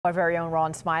Our very own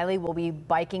Ron Smiley will be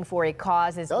biking for a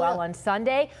cause as well on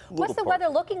Sunday. What's the weather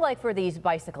looking like for these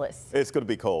bicyclists? It's going to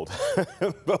be cold.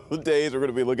 Both days we're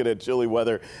going to be looking at chilly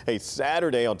weather. Hey,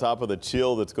 Saturday on top of the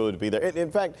chill that's going to be there.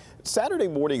 In fact, Saturday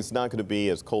morning is not going to be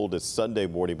as cold as Sunday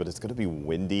morning, but it's going to be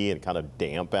windy and kind of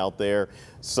damp out there.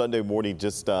 Sunday morning,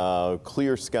 just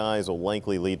clear skies will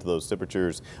likely lead to those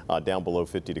temperatures down below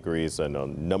 50 degrees in a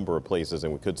number of places,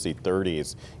 and we could see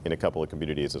 30s in a couple of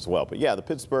communities as well. But yeah, the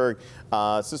Pittsburgh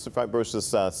Cystic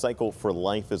Fibrosis Cycle for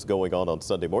Life is going on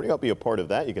Sunday morning. I'll be a part of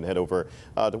that. You can head over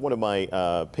to one of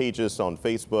my pages on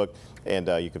Facebook, and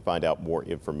you can find out more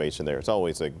information there. It's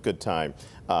always a good time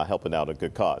helping out a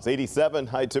good cause. 87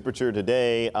 high temperature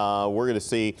today. We're going to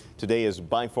see today is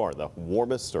by far the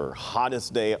warmest or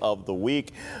hottest day of the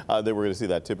week. Then we're going to see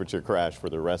that temperature crash for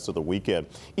the rest of the weekend.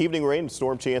 Evening rain,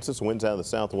 storm chances, winds out of the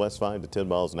southwest 5 to 10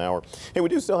 miles an hour. Hey, we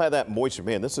do still have that moisture.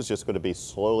 Man, this is just going to be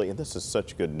slowly, and this is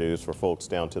such good news for folks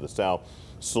down to the south.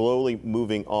 Slowly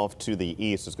moving off to the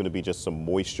east. It's going to be just some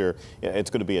moisture. It's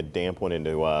going to be a damp one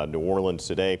into New Orleans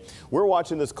today. We're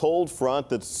watching this cold front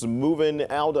that's moving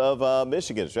out of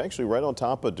Michigan. It's actually right on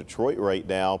top of Detroit right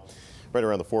now, right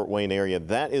around the Fort Wayne area.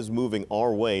 That is moving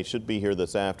our way. Should be here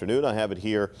this afternoon. I have it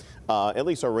here. At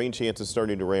least our rain chances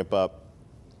starting to ramp up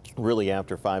really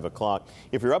after 5 o'clock.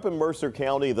 If you're up in Mercer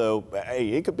County, though, hey,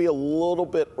 it could be a little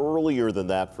bit earlier than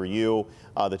that for you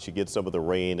that you get some of the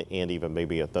rain and even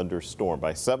maybe a thunderstorm.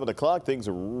 By 7 o'clock, things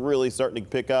are really starting to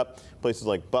pick up. Places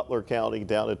like Butler County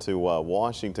down into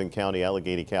Washington County,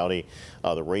 Allegheny County,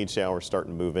 the rain showers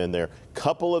starting to move in there.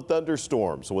 Couple of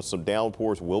thunderstorms with some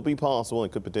downpours will be possible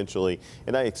and could potentially,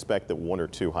 and I expect that 1 or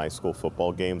 2 high school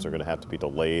football games are going to have to be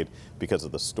delayed because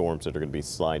of the storms that are going to be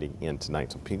sliding in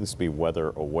tonight. So please be weather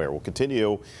aware. We'll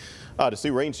continue to see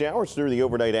rain showers through the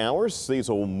overnight hours. These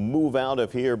will move out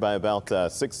of here by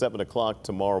about 6, 7 o'clock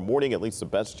tomorrow morning. At least the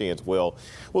best chance will.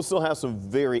 We'll still have some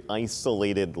very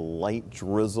isolated light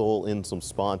drizzle in some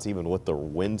spots, even with the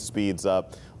wind speeds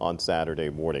up on Saturday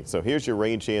morning. So here's your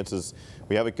rain chances.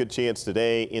 We have a good chance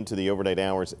today into the overnight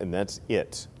hours, and that's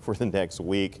it for the next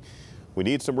week. We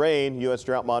need some rain. U.S.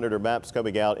 Drought Monitor maps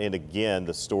coming out, and again,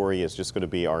 the story is just going to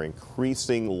be our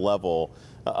increasing level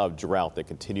of drought that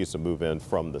continues to move in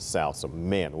from the south. So,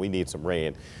 man, we need some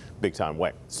rain big time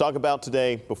way. Let's talk about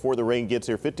today before the rain gets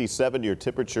here. 57 your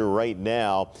temperature right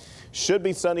now. Should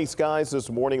be sunny skies this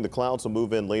morning. The clouds will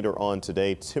move in later on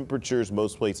today. Temperatures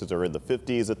most places are in the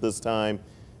 50s at this time,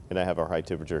 and I have our high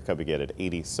temperature coming in at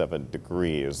 87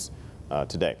 degrees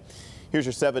today. Here's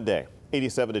your 7-day.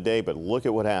 87 today, but look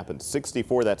at what happened.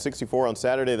 64, that 64 on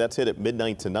Saturday, that's hit at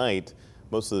midnight tonight.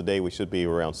 Most of the day we should be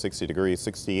around 60 degrees,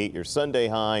 68 your Sunday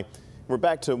high. We're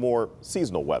back to more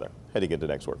seasonal weather heading into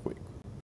next work week.